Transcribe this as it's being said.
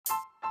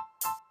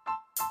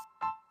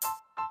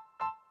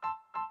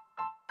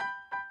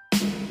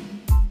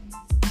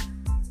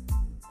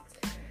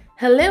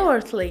Hello,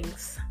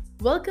 Earthlings!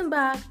 Welcome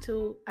back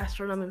to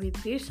Astronomy with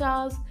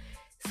Priyashas,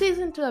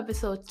 Season 2,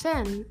 Episode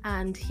 10.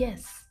 And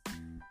yes,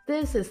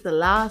 this is the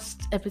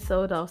last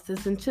episode of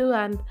Season 2.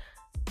 And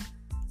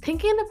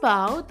thinking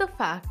about the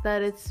fact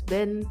that it's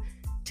been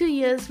 2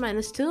 years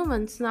minus 2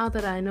 months now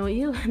that I know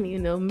you and you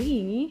know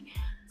me,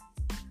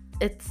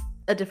 it's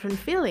a different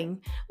feeling.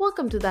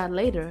 Welcome to that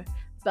later.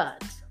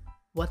 But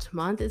what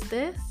month is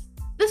this?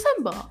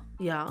 December,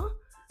 yeah.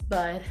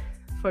 But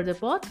for the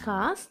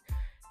podcast,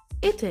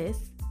 it is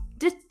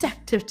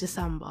Detective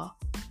December.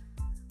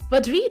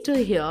 What we do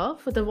here,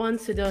 for the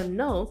ones who don't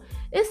know,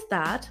 is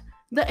that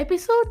the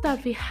episode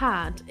that we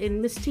had in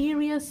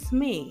Mysterious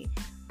May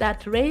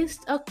that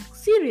raised a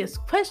serious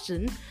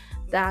question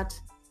that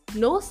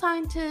no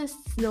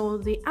scientists know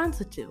the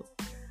answer to.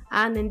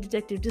 And in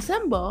Detective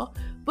December,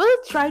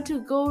 we'll try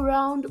to go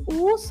around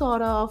all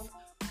sort of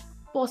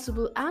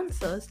possible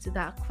answers to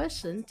that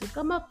question to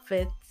come up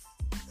with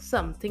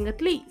something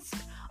at least.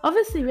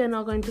 Obviously, we're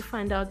not going to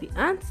find out the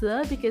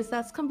answer because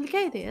that's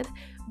complicated,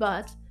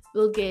 but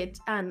we'll get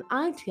an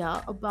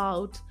idea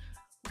about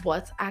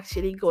what's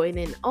actually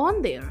going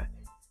on there.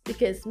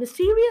 Because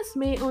Mysterious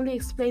may only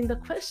explain the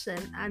question,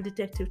 and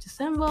Detective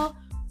December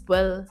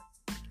will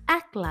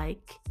act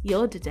like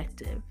your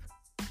detective.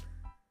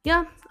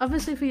 Yeah,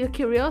 obviously, for your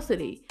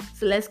curiosity.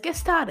 So let's get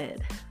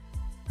started.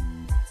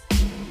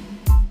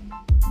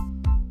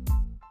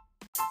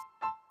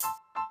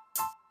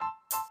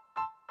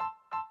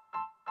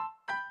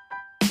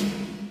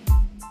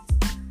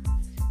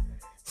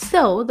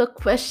 So, the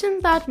question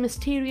that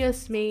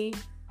Mysterious May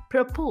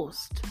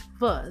proposed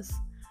was,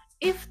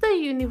 if the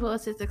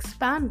universe is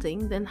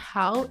expanding, then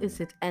how is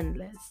it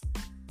endless?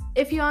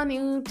 If you are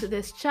new to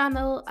this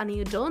channel and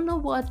you don't know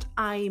what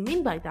I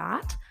mean by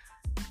that,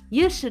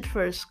 you should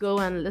first go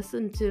and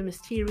listen to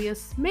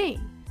Mysterious May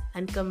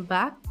and come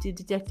back to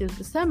Detective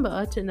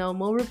December to know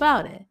more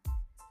about it.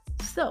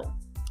 So,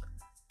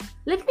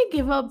 let me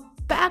give a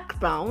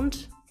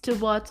background to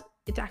what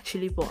it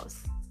actually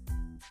was.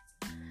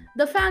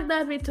 The fact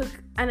that we took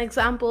an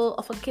example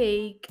of a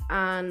cake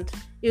and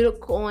euro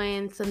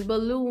coins and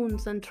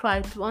balloons and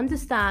tried to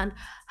understand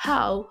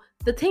how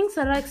the things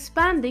that are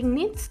expanding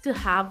needs to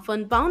have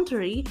one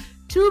boundary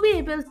to be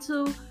able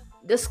to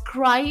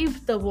describe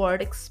the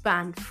word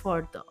expand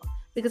further,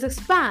 because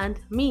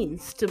expand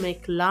means to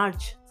make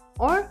large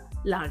or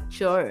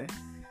larger.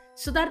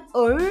 So that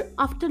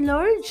after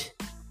large,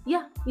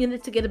 yeah, you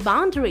need to get a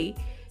boundary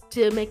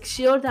to make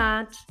sure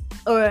that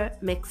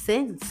makes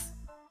sense.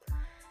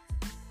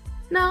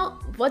 Now,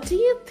 what do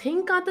you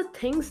think are the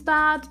things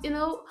that,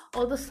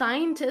 all the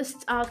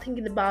scientists are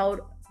thinking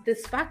about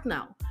this fact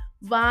now?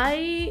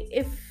 Why,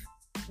 if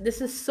this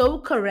is so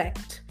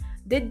correct,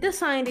 did the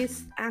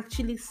scientists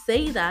actually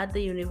say that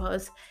the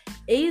universe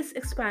is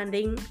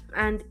expanding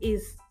and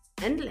is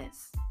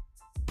endless?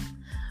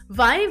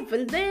 Why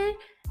will they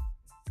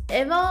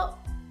ever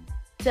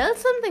tell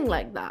something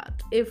like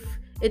that if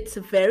it's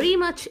very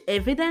much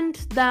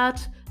evident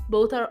that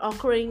both are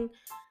occurring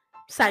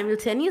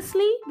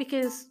simultaneously?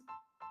 Because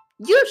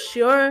you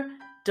sure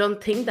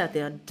don't think that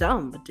they are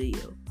dumb, do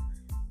you?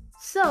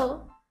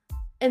 So,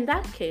 in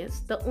that case,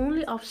 the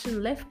only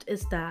option left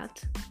is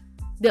that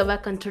there were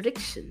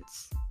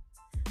contradictions.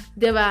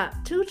 There were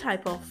two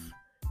type of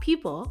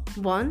people.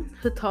 One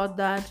who thought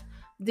that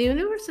the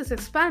universe is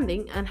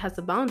expanding and has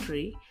a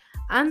boundary,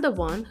 and the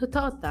one who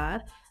thought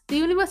that the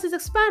universe is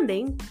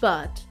expanding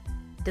but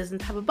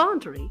doesn't have a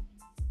boundary.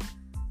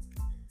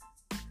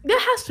 There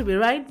has to be,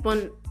 right?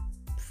 One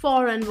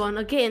for and one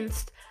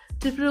against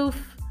to prove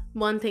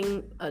one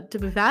thing to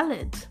be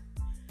valid.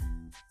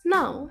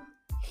 Now,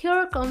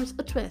 here comes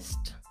a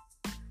twist.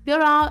 There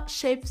are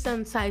shapes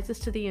and sizes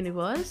to the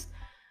universe,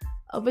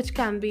 which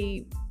can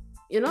be,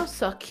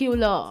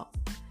 circular,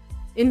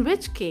 in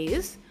which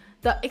case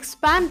the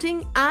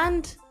expanding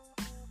and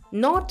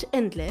not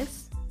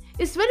endless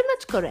is very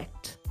much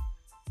correct.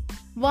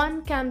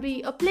 One can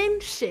be a plain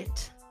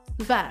sheet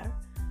where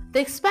the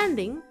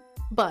expanding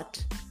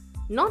but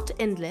not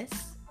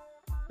endless,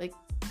 like,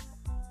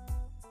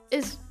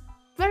 is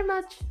very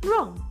much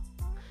wrong.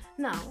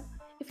 Now,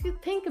 if you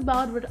think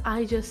about what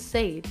I just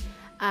said,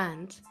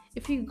 and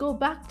if you go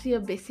back to your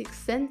basic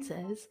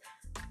senses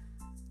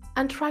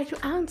and try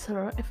to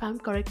answer if I'm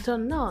correct or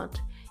not,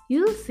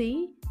 you'll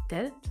see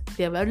that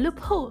there were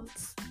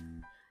loopholes.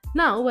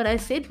 Now, what I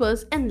said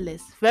was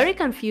endless. Very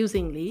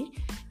confusingly,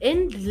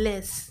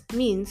 endless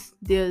means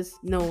there's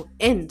no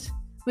end,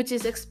 which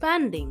is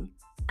expanding,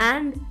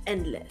 and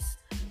endless,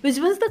 which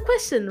was the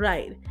question,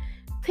 right?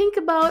 Think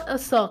about a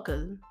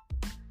circle.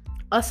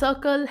 A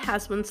circle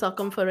has one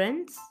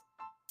circumference,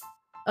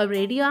 a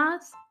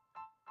radius.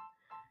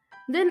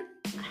 Then,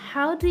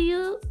 how do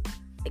you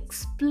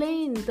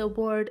explain the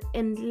word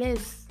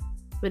endless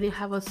when you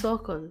have a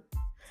circle?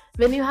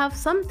 When you have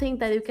something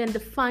that you can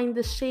define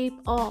the shape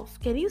of,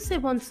 can you say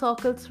one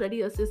circle's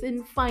radius is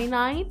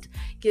infinite?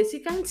 Yes, you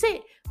can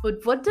say.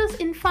 But what does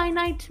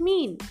infinite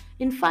mean?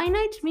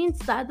 Infinite means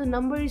that the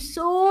number is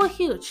so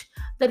huge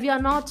that we are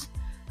not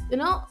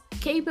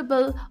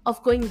capable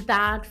of going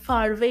that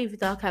far away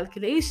with our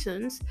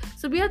calculations.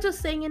 So we are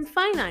just saying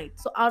infinite.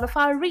 So out of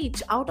our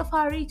reach. Out of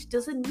our reach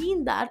doesn't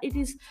mean that it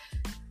is,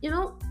 you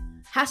know,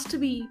 has to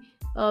be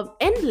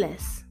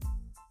endless.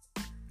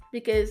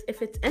 Because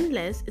if it's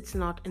endless, it's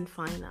not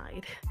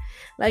infinite.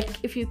 Like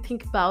if you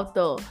think about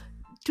the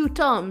two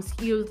terms,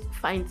 you'll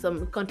find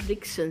some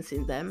contradictions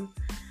in them.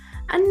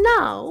 And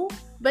now,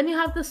 when you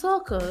have the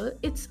circle,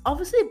 it's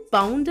obviously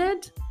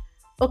bounded.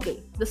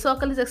 Okay, the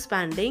circle is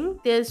expanding.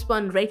 There's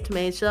one rate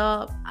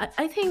measure.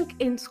 I think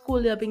in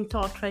school you're being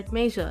taught rate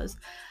measures.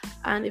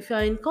 And if you're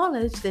in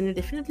college, then you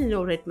definitely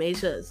know rate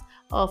measures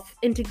of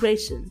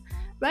integration,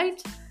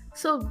 right?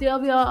 So there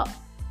we are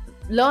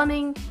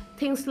learning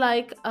things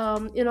like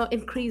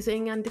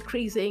increasing and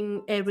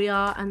decreasing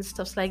area and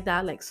stuffs like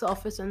that, like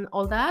surface and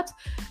all that.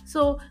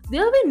 So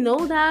there we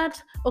know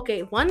that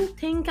okay, one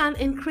thing can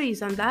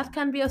increase and that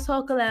can be a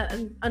circle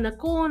and a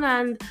cone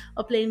and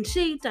a plain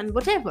sheet and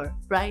whatever,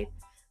 right?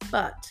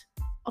 But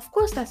of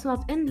course that's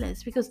not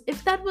endless, because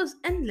if that was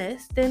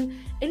endless, then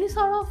any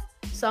sort of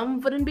sum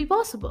wouldn't be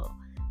possible.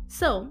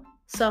 So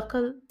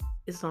circle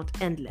is not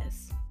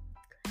endless.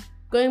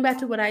 Going back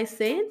to what I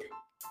said,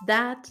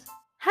 that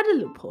had a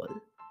loophole.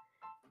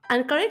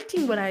 And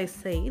correcting what I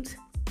said,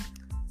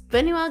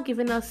 when you are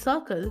given a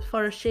circle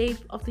for a shape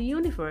of the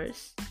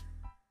universe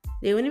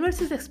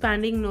is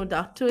expanding, no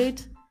doubt to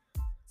it.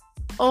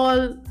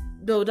 All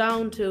go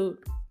down to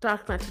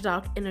dark matter,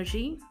 dark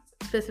energy,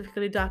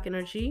 specifically dark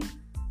energy.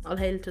 All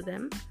hail to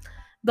them.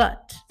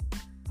 But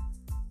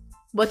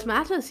what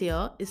matters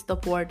here is the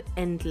word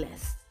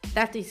endless.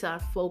 That is our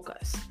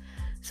focus.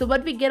 So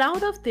what we get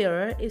out of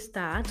there is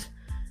that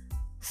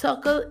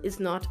circle is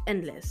not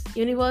endless.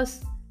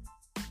 Universe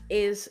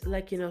is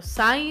like,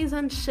 size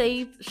and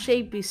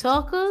shape be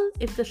circle.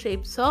 If the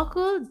shape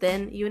circle,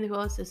 then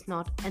universe is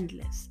not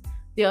endless.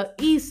 There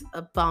is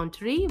a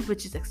boundary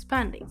which is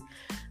expanding.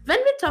 When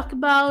we talk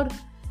about,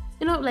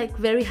 like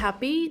very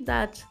happy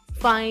that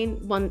fine,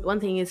 one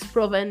thing is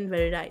proven,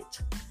 very right.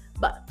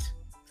 But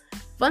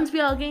once we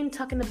are again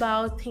talking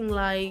about thing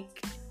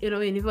like,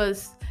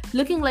 universe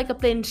looking like a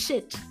plain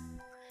shit,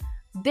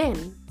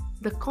 then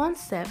the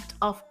concept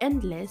of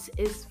endless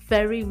is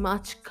very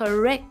much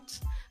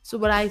correct. So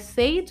what I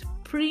said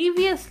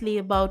previously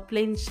about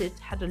plain shit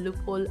had a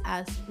loophole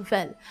as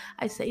well.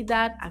 I say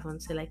that, I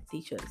won't say like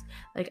teachers,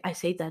 like I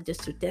say that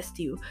just to test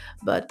you,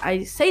 but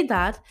I say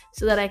that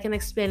so that I can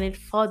explain it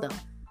further.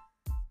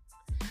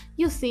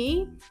 You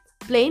see,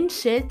 plain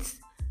shits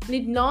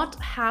need not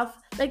have,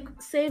 like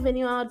say when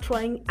you are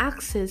drawing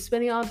axis,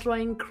 when you are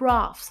drawing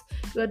graphs,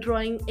 you are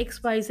drawing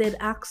xyz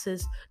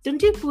axis,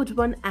 don't you put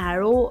one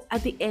arrow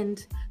at the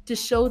end to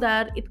show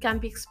that it can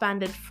be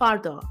expanded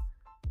further?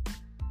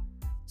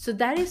 So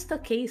that is the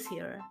case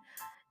here.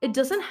 It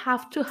doesn't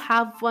have to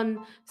have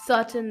one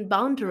certain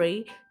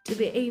boundary to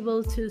be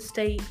able to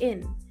stay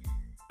in.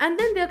 And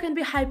then there can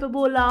be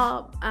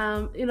hyperbola,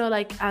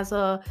 like as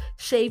a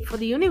shape for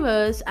the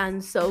universe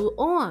and so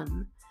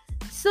on.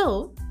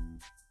 So,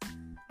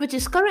 which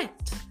is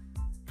correct.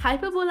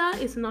 Hyperbola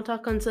is not our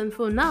concern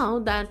for now.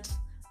 That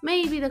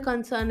may be the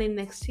concern in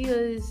next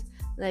year's,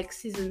 like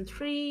season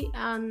 3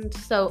 and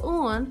so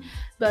on.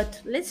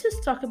 But let's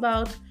just talk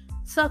about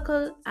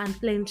circle and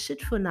plain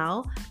shit for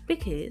now,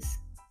 because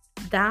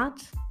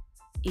that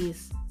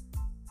is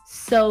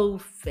so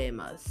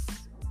famous.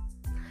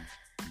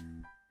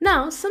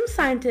 Now, some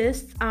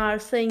scientists are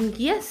saying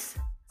yes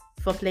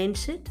for plain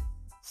shit.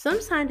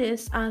 Some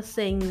scientists are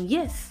saying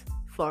yes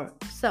for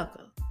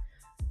circle.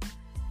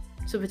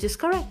 So which is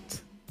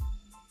correct?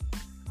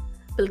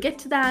 We'll get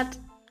to that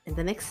in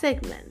the next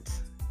segment.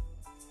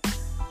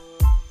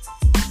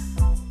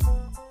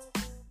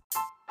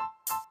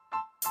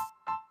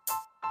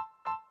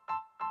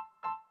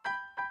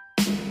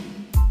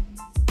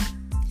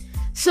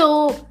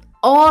 So,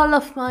 all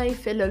of my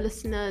fellow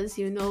listeners,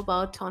 you know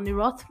about Tony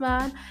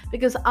Rothman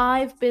because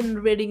I've been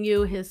reading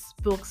you his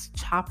book's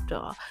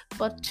chapter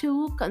for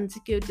 2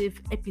 consecutive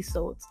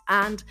episodes.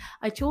 And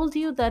I told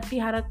you that we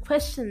had a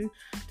question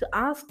to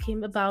ask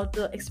him about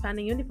the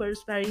expanding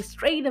universe, where he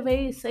straight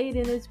away said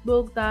in his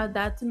book that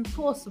that's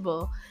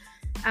impossible.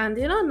 And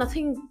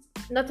nothing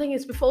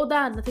is before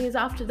that, nothing is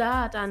after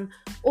that, and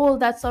all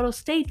that sort of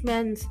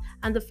statements.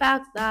 And the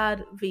fact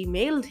that we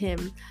mailed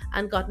him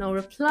and got no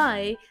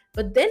reply,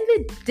 but then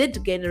we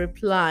did get a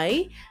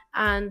reply,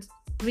 and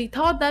we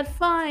thought that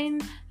fine,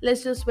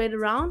 let's just wait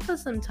around for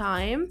some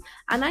time.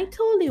 And I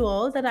told you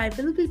all that I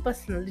will be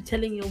personally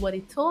telling you what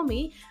he told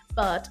me,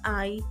 but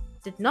I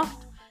did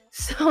not.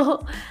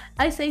 So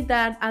I say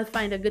that I'll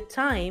find a good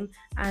time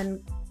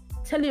and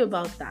tell you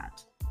about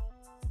that.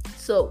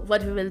 So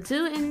what we will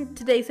do in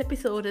today's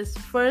episode is,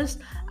 first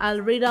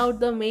I'll read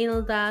out the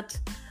mail that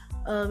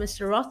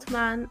Mr.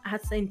 Rothman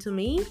had sent to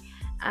me.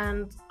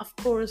 And of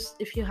course,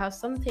 if you have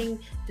something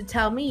to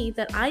tell me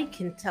that I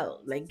can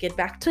get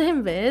back to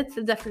him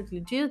with,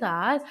 definitely do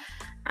that.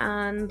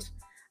 And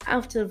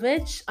after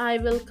which I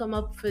will come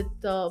up with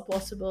the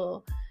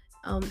possible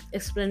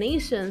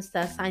explanations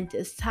that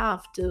scientists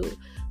have to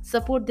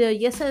support their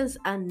yeses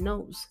and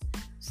nos.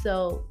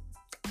 So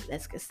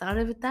let's get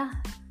started with that.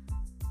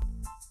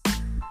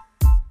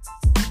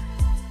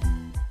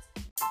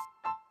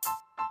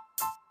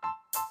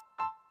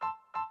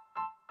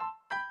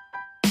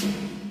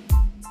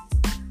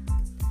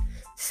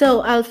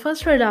 So I'll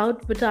first read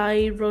out what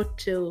I wrote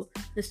to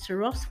Mr.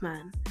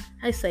 Rossman.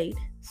 I said,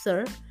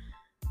 "Sir,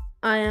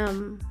 I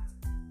am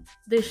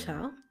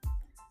Disha,"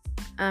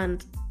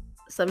 and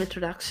some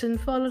introduction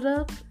followed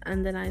up,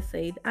 and then I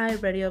said, "I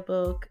read your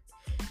book,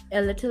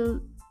 a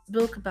little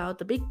book about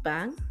the Big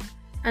Bang,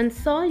 and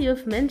saw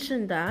you've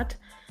mentioned that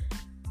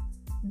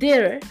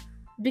there,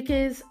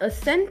 because a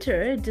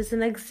center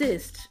doesn't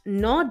exist,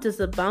 nor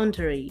does a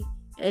boundary,"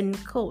 in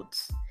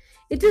quotes.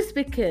 It is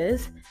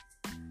because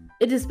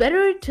it is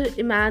better to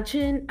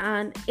imagine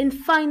an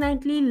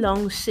infinitely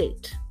long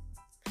sheet.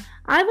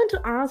 I want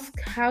to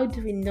ask, how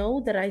do we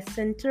know that a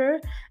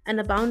center and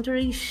a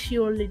boundary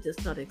surely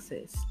does not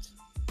exist?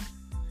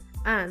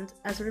 And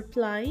as a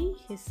reply,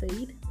 he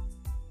said,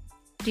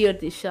 "Dear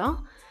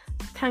Disha,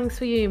 thanks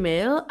for your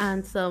email,"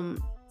 and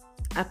some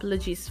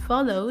apologies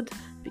followed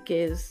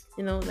because,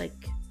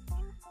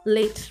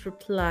 late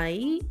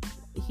reply.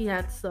 He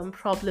had some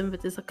problem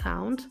with his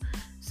account.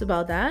 So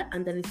about that,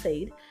 and then he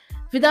said,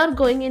 "Without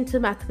going into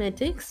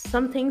mathematics,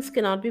 some things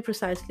cannot be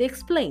precisely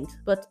explained,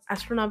 but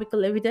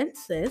astronomical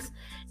evidences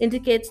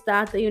indicates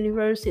that the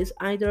universe is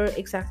either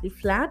exactly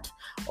flat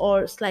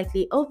or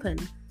slightly open.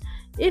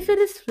 If it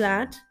is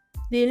flat,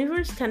 the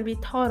universe can be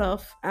thought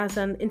of as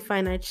an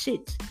infinite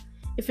sheet.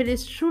 If it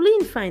is truly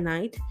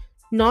infinite,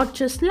 not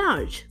just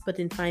large, but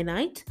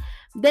infinite,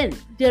 then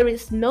there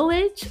is no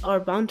edge or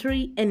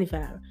boundary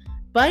anywhere,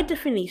 by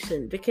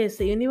definition, because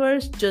the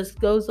universe just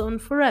goes on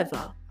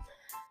forever.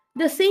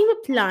 The same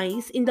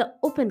applies in the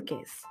open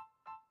case.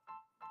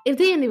 If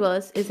the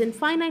universe is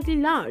infinitely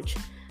large,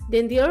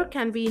 then there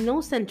can be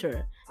no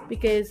center,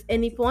 because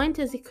any point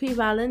is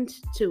equivalent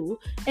to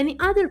any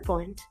other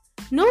point.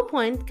 No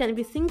point can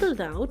be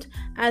singled out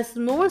as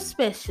more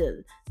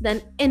special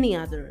than any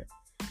other.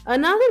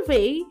 Another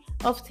way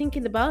of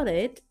thinking about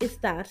it is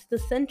that the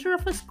center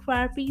of a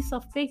square piece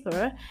of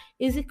paper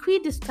is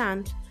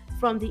equidistant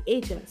from the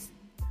edges.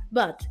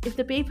 But if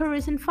the paper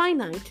is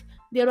infinite,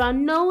 there are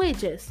no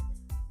edges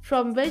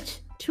from which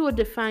to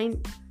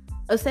define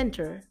a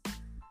center.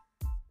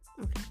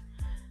 Okay.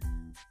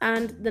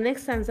 And the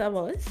next stanza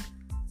was,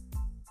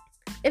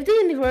 if the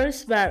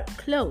universe were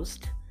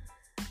closed,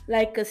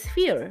 like a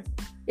sphere,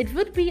 it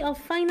would be of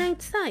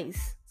finite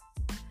size,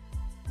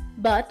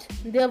 but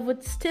there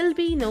would still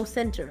be no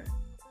center.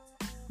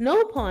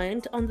 No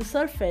point on the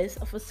surface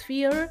of a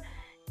sphere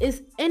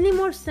is any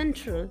more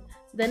central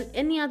than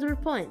any other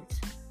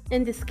point.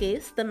 In this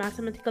case, the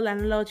mathematical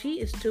analogy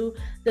is to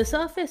the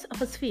surface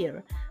of a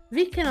sphere.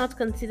 We cannot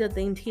consider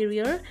the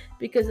interior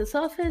because the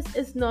surface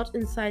is not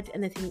inside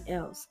anything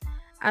else,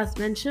 as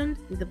mentioned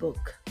in the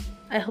book.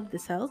 I hope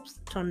this helps.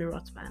 Tony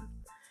Rothman.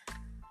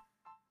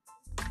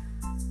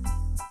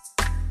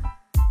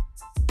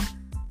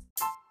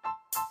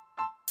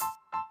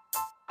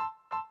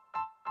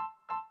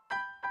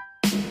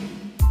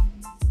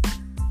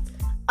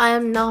 I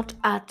am not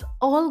at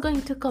all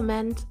going to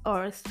comment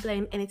or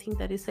explain anything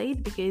that he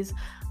said because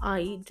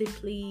I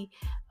deeply,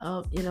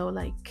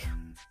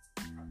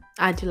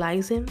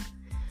 idolize him.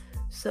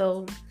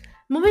 So,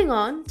 moving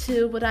on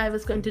to what I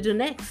was going to do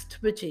next,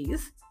 which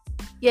is,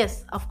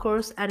 yes, of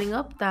course, adding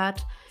up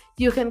that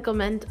you can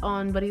comment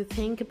on what you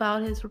think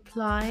about his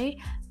reply.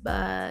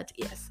 But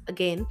yes,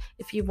 again,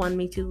 if you want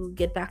me to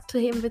get back to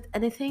him with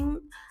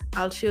anything,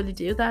 I'll surely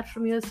do that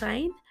from your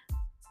side.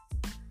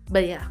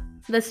 But yeah,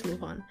 let's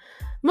move on.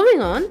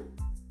 Moving on,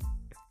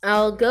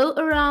 I'll go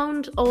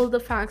around all the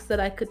facts that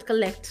I could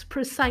collect,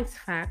 precise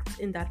facts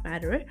in that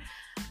matter,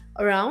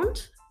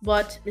 around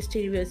what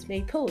Mysterious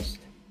may post.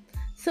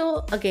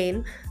 So,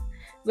 again,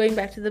 going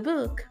back to the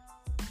book,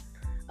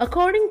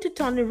 according to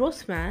Tony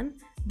Rossman,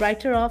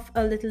 writer of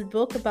a little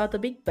book about the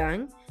Big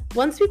Bang,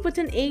 once we put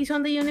an age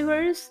on the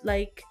universe,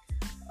 age,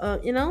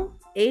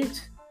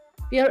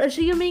 we are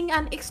assuming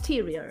an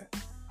exterior,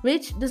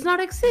 which does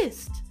not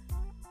exist.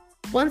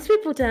 Once we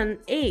put an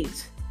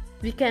age,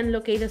 we can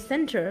locate a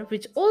center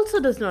which also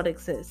does not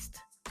exist.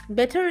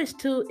 Better is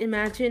to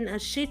imagine a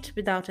sheet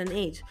without an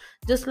edge,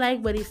 just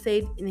like what he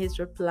said in his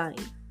reply.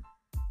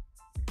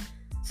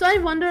 So I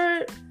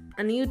wonder,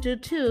 and you do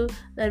too,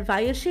 that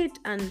why a sheet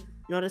and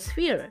not a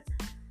sphere?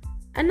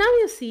 And now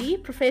you see,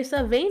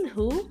 Professor Wayne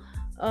Hu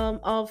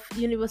of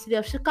University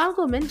of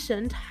Chicago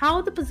mentioned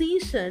how the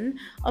position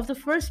of the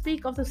first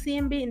peak of the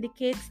CMB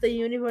indicates the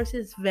universe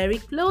is very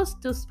close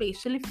to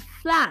spatially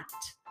flat.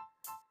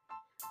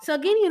 So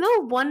again,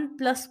 one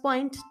plus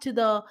point to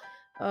the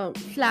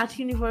flat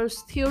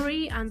universe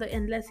theory and the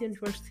endless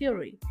universe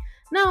theory.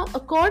 Now,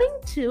 according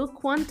to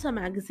Quanta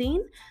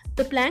magazine,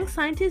 the Planck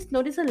scientists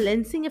notice a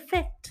lensing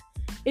effect.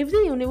 If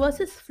the universe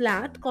is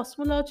flat,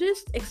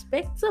 cosmologists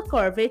expect the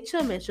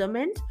curvature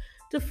measurement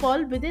to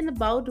fall within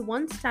about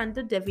one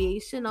standard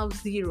deviation of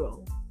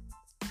 0.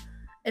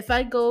 If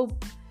I go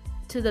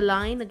to the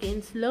line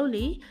again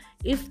slowly,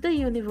 if the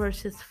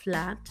universe is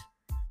flat,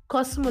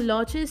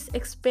 cosmologists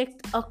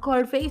expect a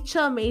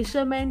curvature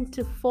measurement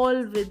to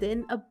fall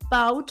within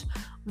about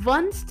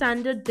one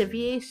standard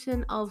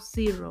deviation of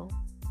zero.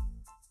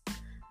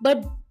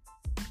 But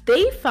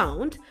they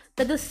found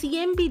that the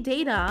CMB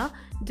data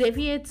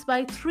deviates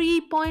by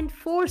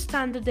 3.4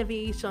 standard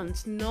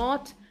deviations,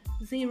 not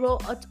zero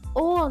at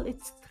all.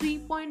 It's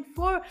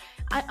 3.4.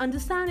 I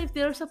understand if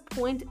there's a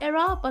point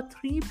error, but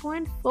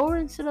 3.4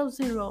 instead of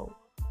zero.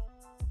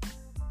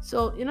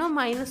 So,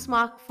 minus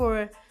mark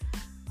for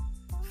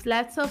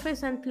flat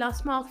surface and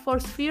plus mark for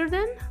sphere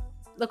then,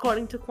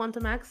 according to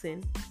Quantum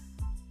Magazine.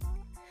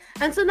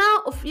 And so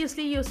now,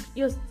 obviously,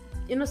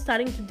 you're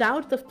starting to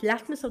doubt the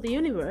flatness of the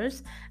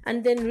universe,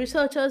 and then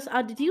researchers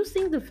are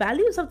deducing the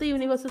values of the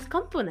universe's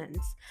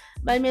components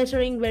by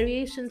measuring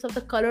variations of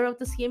the color of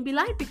the CMB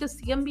light, because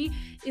CMB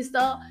is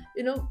the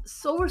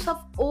source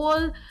of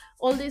all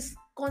these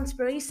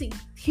conspiracy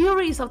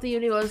theories of the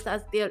universe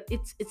that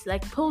it's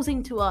like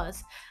posing to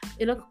us.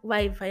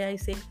 Why I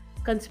say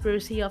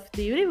conspiracy of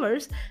the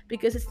universe,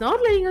 because it's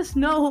not letting us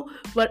know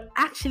what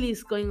actually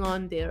is going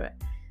on there.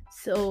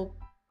 So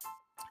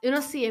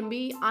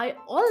CMB, I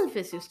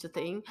always used to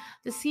think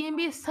the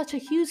CMB is such a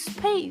huge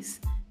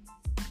space.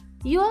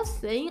 You are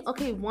saying,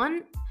 okay,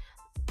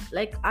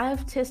 I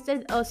have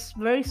tested a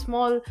very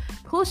small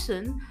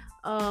portion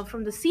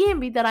from the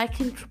CMB that I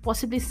can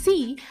possibly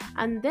see,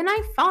 and then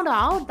I found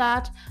out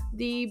that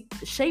the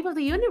shape of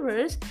the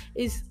universe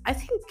is, I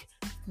think,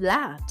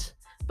 flat.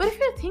 But if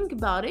you think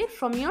about it,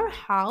 from your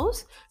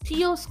house to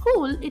your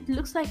school, it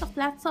looks like a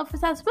flat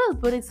surface as well,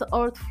 but is the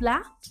earth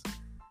flat?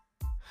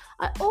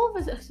 I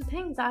always used to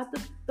think that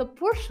the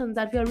portion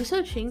that we are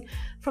researching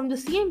from the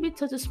CMB is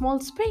such a small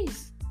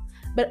space.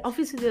 But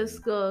obviously this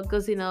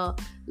goes in a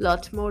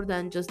lot more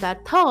than just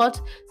that thought.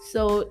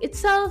 So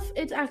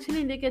it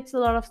actually indicates a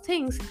lot of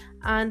things,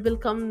 and we'll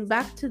come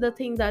back to the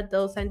thing that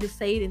those scientists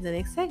said in the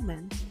next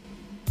segment.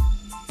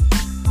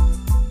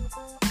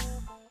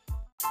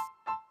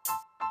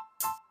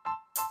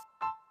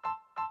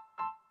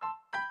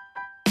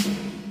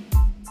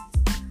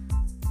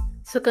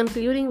 So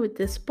concluding with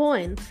this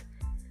point,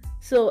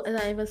 so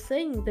as I was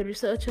saying, the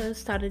researchers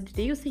started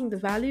deducing the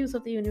values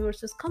of the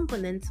universe's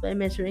components by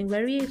measuring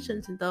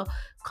variations in the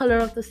color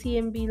of the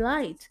CMB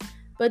light.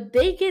 But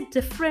they get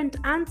different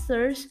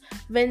answers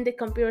when they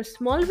compare a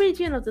small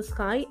region of the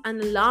sky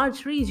and a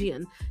large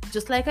region.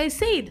 Just like I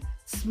said,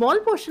 small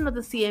portion of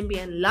the CMB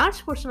and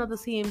large portion of the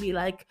CMB,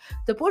 like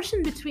the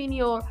portion between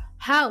your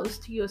house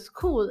to your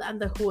school and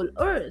the whole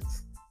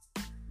earth.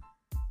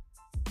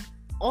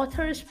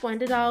 Authors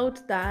pointed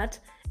out that,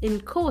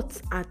 in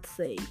quotes, I'd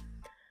say,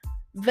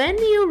 when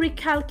you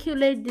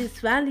recalculate these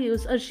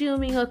values,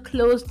 assuming a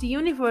closed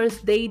universe,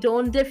 they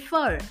don't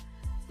differ.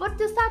 What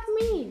does that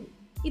mean?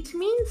 It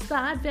means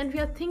that when we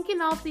are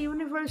thinking of the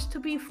universe to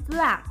be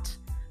flat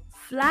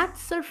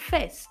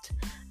surfaced,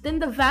 then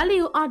the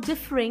value are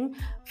differing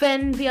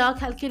when we are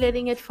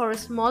calculating it for a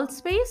small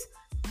space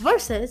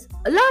versus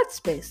a large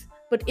space.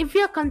 But if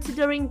we are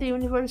considering the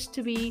universe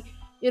to be,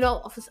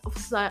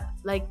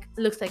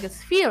 looks like a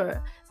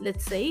sphere,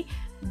 let's say,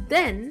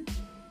 then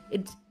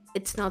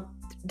it's not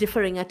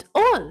differing at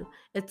all.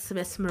 It's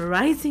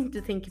mesmerizing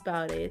to think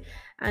about it.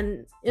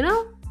 And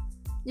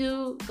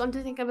you come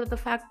to think about the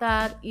fact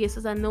that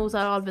yeses and nos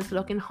are always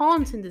locking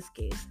horns in this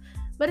case.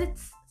 But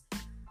it's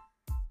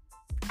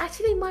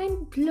actually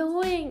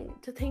mind-blowing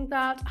to think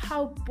that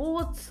how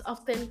both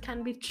of them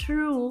can be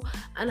true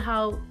and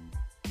how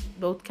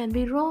both can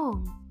be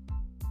wrong.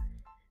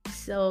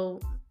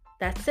 So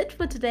that's it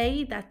for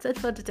today. That's it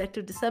for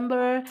Detective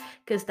December,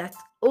 because that's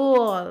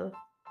all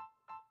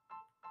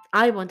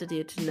I wanted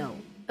you to know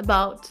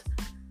about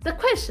the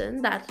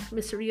question that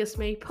Mysterious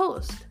May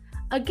posed.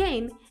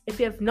 Again, if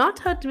you have not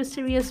heard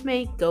Mysterious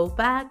May, go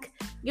back,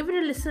 give it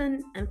a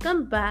listen, and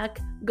come back,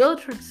 go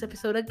through this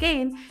episode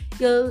again.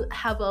 You'll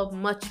have a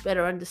much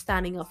better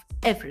understanding of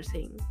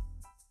everything.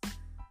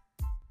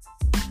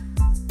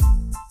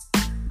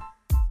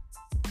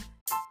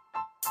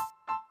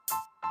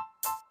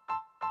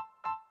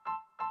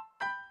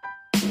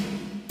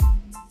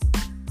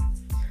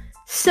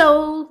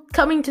 So,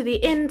 coming to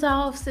the end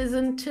of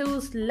season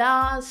 2's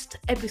last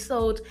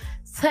episode,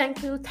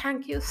 thank you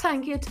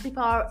to the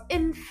power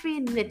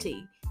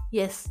infinity.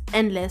 Yes,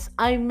 endless.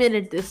 I mean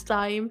it this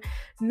time.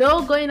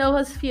 No going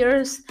over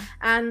spheres,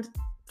 and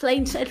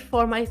plain set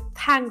for my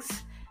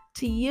thanks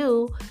to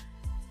you.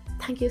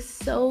 Thank you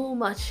so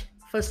much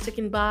for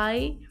sticking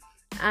by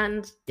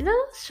and,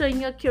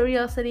 showing your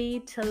curiosity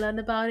to learn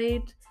about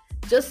it.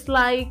 Just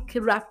like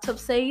Wrapped Up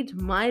said,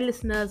 my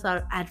listeners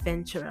are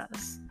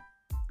adventurous.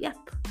 Yep.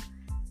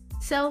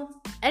 So,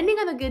 ending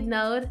on a good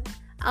note,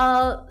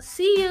 I'll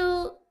see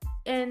you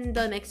in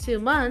the next 2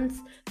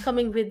 months,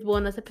 coming with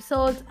bonus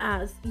episodes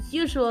as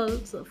usual.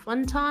 So,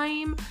 fun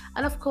time.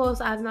 And of course,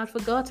 I have not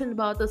forgotten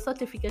about the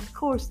certificate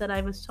course that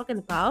I was talking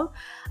about.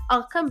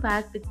 I'll come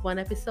back with one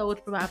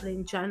episode probably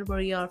in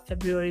January or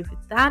February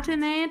with that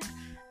in it.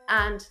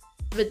 And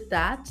with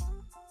that,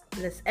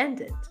 let's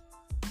end it.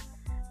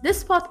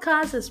 This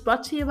podcast is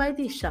brought to you by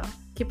Disha.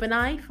 Keep an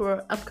eye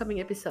for upcoming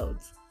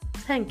episodes.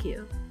 Thank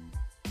you.